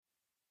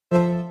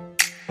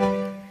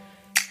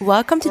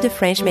Welcome to the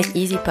French Made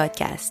Easy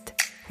podcast,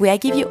 where I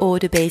give you all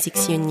the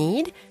basics you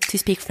need to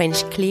speak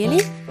French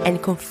clearly and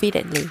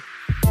confidently.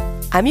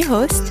 I'm your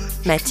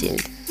host,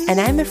 Mathilde, and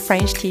I'm a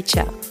French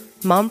teacher,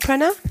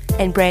 mompreneur,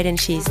 and bread and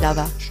cheese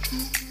lover.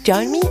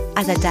 Join me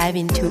as I dive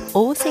into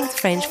all things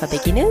French for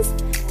beginners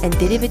and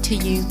deliver to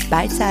you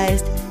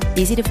bite-sized,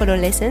 easy-to-follow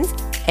lessons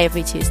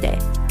every Tuesday.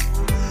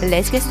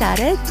 Let's get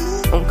started.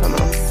 On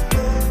commence.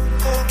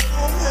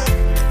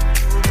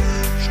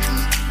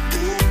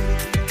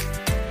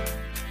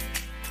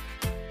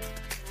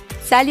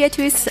 Salut à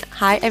tous!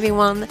 Hi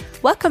everyone!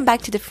 Welcome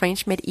back to the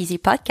French Made Easy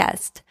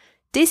podcast.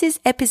 This is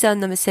episode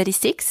number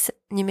 36,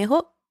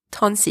 numéro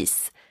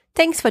 36.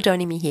 Thanks for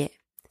joining me here.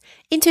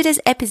 In today's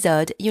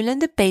episode, you'll learn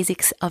the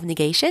basics of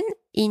negation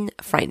in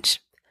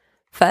French.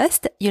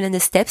 First, you'll learn the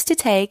steps to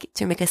take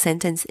to make a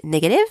sentence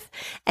negative,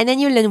 and then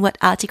you'll learn what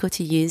article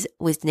to use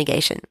with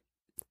negation.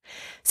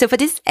 So for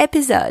this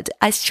episode,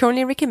 I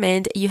strongly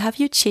recommend you have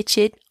your cheat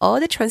sheet or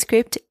the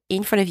transcript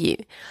in front of you.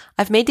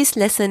 I've made this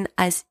lesson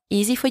as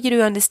easy for you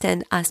to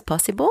understand as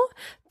possible,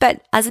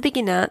 but as a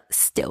beginner,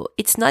 still,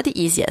 it's not the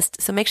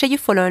easiest. So make sure you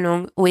follow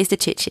along with the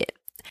cheat sheet.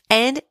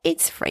 And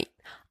it's free.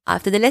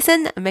 After the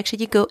lesson, make sure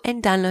you go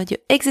and download your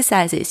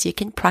exercises so you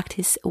can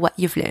practice what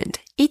you've learned.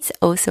 It's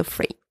also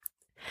free.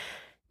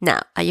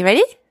 Now, are you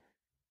ready?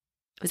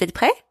 Vous êtes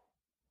prêts?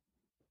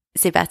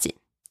 C'est parti.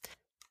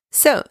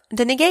 So,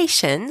 the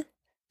negation,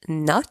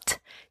 not,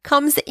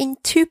 comes in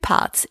two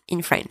parts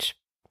in French.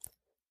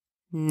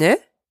 Ne,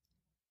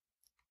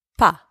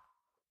 pas.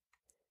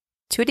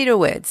 Two little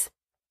words.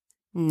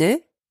 Ne,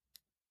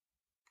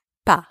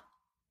 pas.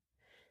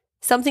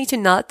 Something to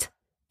note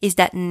is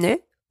that ne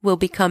will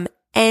become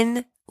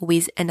N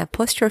with an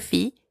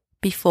apostrophe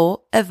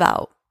before a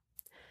vowel.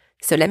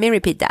 So let me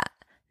repeat that.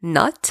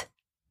 Not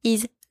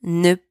is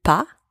ne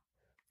pas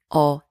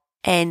or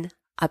N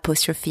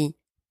apostrophe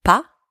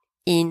pas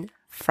in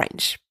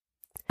French.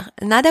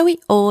 Now that we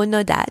all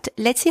know that,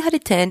 let's see how to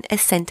turn a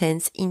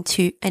sentence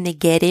into a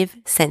negative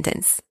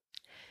sentence.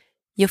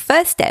 Your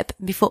first step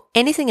before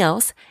anything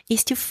else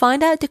is to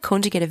find out the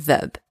conjugated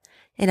verb,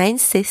 and I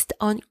insist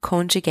on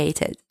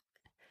conjugated.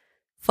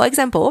 For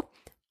example,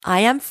 I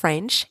am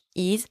French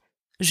is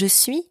je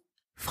suis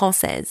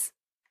française.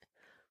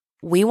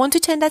 We want to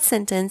turn that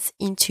sentence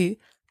into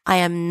I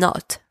am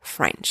not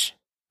French.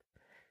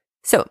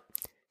 So,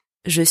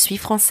 je suis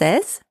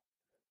française.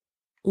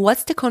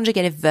 What's the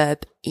conjugated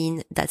verb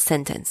in that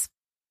sentence?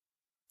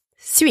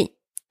 Suis.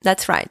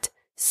 That's right.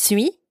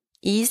 Suis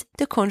is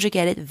the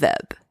conjugated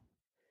verb.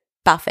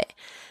 Parfait.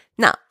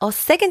 Now, our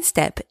second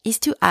step is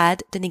to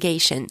add the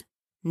negation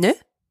ne,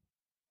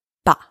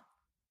 pas,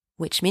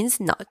 which means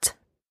not.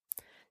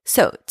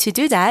 So, to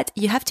do that,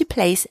 you have to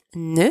place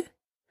ne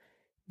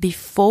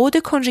before the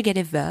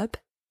conjugated verb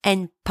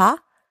and pas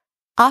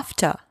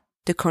after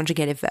the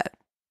conjugated verb.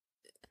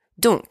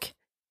 Donc,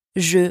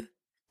 je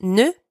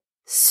ne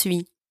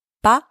suis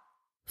pas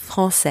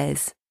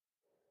française.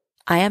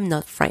 I am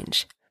not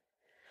French.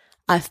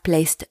 I've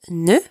placed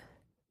ne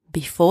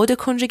before the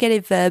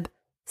conjugated verb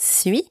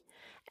suis,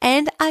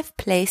 and I've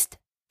placed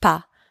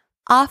pas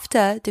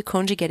after the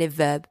conjugated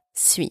verb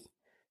suis.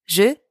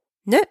 Je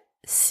ne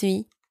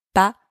suis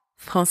pas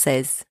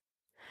française.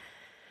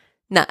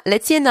 Now,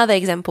 let's see another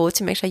example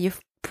to make sure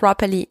you've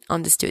properly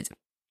understood.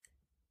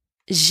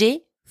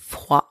 J'ai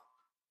froid.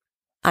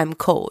 I'm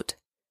cold.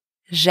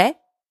 J'ai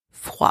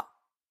froid.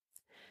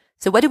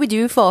 So what do we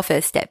do for our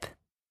first step?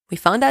 We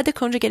found out the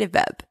conjugated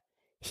verb.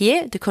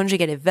 Here, the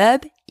conjugated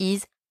verb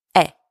is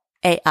est,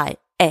 A-I,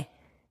 est.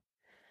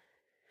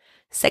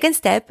 Second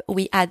step,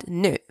 we add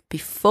ne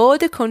before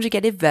the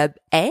conjugated verb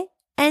est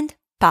and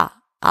pas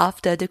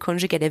after the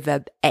conjugated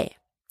verb est.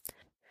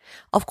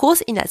 Of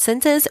course, in that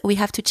sentence, we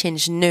have to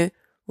change ne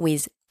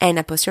with an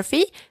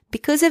apostrophe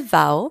because the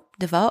vowel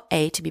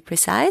A to be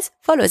precise,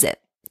 follows it.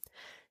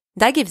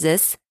 That gives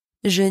us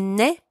je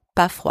n'ai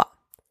pas froid.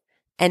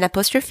 An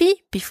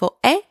apostrophe before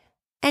est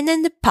and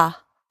then the pas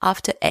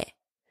after est.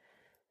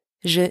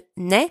 Je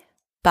n'ai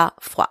pas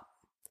froid.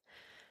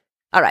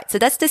 Alright, so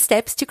that's the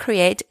steps to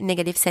create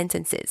negative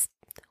sentences.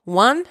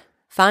 1.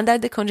 Find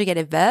out the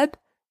conjugated verb.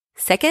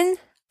 2.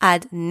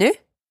 Add ne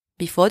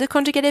before the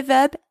conjugated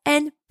verb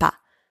and pas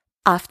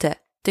after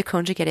the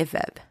conjugated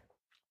verb.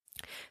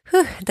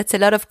 Whew, that's a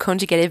lot of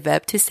conjugated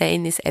verb to say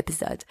in this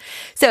episode.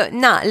 So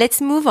now let's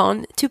move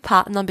on to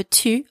part number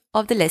 2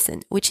 of the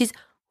lesson, which is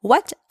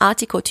what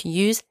article to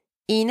use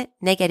in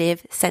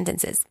negative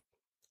sentences.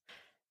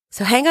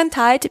 So hang on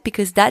tight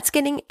because that's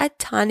getting a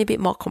tiny bit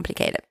more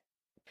complicated.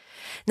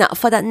 Now,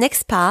 for that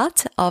next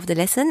part of the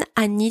lesson,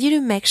 I need you to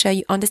make sure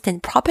you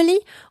understand properly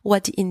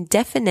what the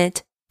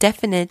indefinite,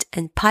 definite,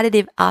 and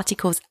partitive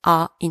articles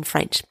are in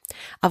French.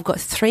 I've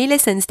got 3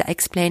 lessons that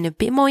explain a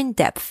bit more in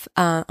depth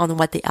on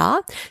what they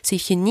are. So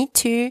if you need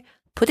to,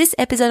 put this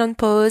episode on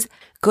pause,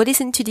 go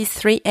listen to these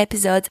 3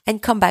 episodes,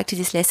 and come back to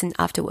this lesson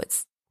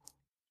afterwards.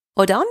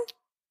 All done?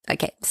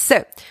 Okay,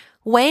 so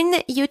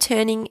when you're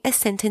turning a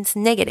sentence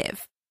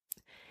negative,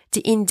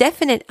 the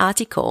indefinite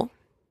article,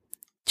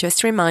 just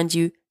to remind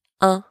you,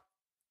 un,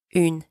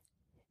 une,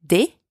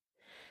 des,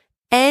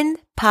 and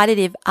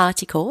partitive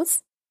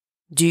articles,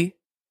 du,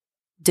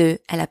 de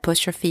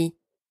l'apostrophe,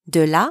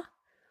 de la,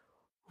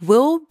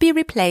 will be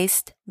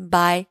replaced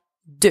by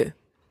de,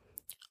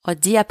 or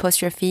the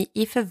apostrophe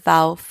if a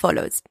vowel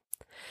follows.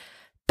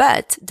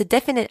 But the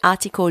definite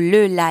article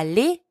le, la,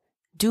 les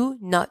do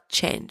not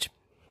change.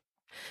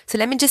 So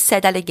let me just say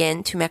that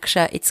again to make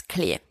sure it's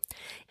clear.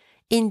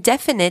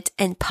 Indefinite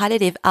and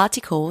partitive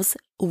articles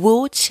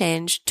will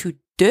change to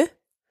de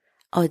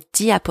or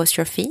the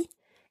apostrophe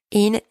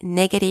in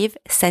negative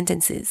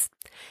sentences.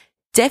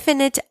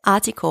 Definite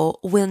article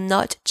will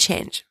not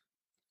change.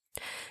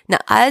 Now,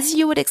 as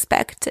you would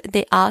expect,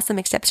 there are some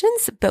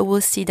exceptions, but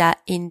we'll see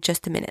that in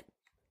just a minute.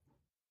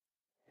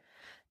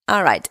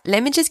 All right,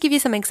 let me just give you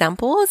some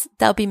examples.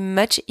 That'll be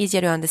much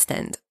easier to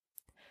understand.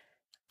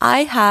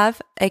 I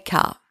have a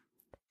car.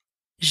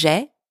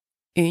 J'ai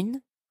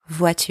une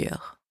voiture.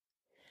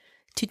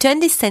 To turn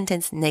this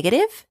sentence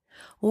negative,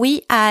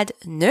 we add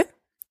ne,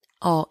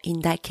 or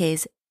in that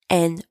case,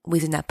 n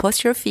with an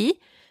apostrophe,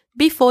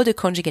 before the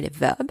conjugative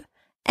verb,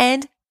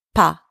 and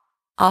pas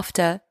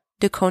after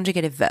the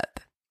conjugative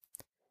verb.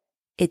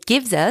 It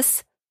gives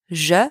us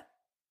je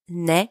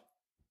n'ai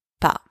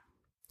pas.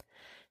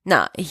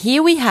 Now,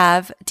 here we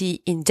have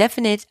the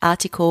indefinite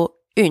article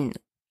une.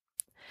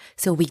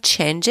 So we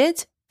change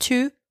it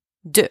to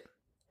de.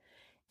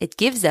 It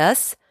gives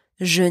us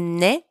je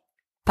n'ai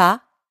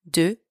pas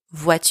de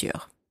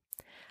voiture.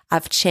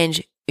 I've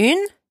changed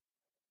une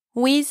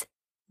with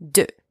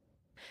de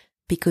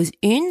because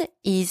une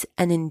is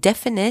an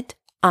indefinite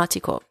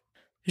article.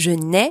 Je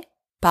n'ai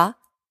pas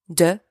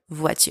de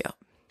voiture.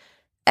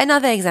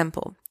 Another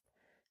example.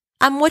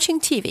 I'm watching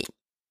TV.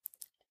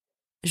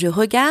 Je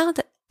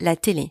regarde la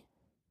télé.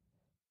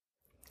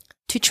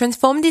 To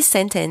transform this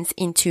sentence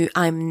into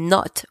I'm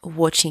not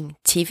watching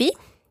TV,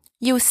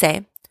 you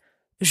say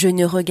je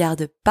ne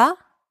regarde pas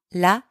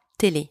la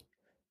télé.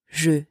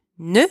 Je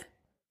ne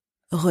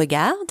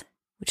regarde,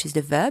 which is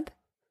the verb,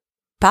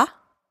 pas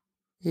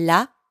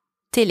la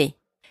télé.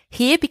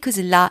 Here, because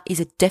la is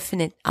a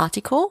definite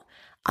article,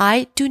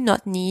 I do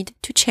not need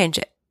to change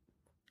it.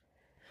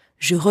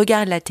 Je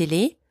regarde la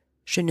télé,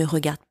 je ne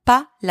regarde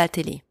pas la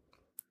télé.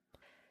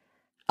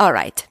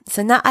 Alright,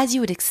 so now as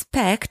you would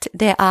expect,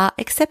 there are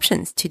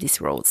exceptions to these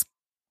rules.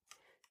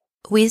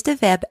 With the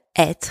verb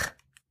être,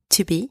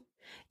 to be,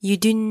 you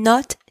do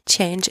not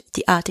change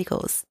the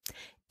articles,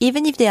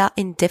 even if they are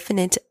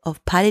indefinite or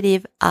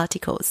partitive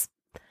articles.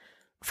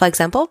 For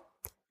example,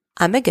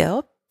 I'm a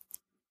girl,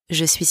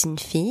 je suis une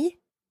fille,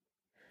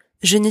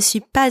 je ne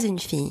suis pas une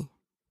fille,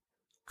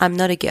 I'm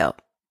not a girl.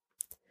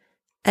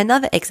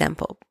 Another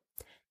example,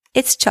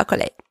 it's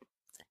chocolate,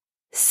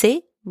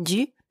 c'est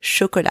du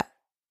chocolat.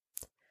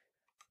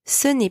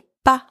 Ce n'est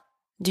pas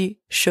du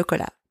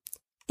chocolat.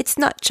 It's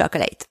not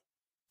chocolate.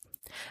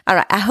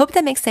 Alright, I hope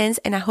that makes sense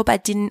and I hope I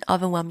didn't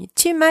overwhelm you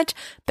too much,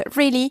 but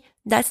really,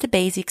 that's the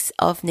basics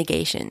of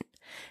negation.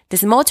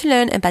 There's more to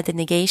learn about the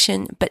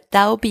negation, but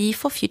that will be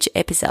for future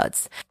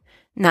episodes.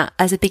 Now,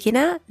 as a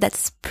beginner,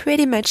 that's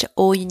pretty much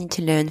all you need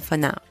to learn for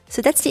now.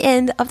 So that's the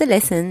end of the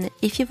lesson.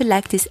 If you would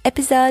like this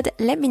episode,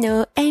 let me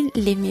know and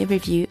leave me a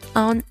review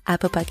on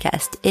Apple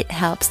Podcast. It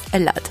helps a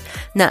lot.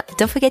 Now,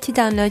 don't forget to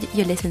download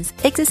your lessons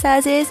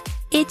exercises.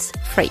 It's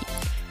free.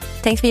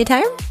 Thanks for your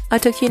time. I'll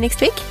talk to you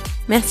next week.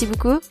 Merci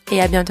beaucoup et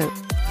à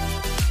bientôt.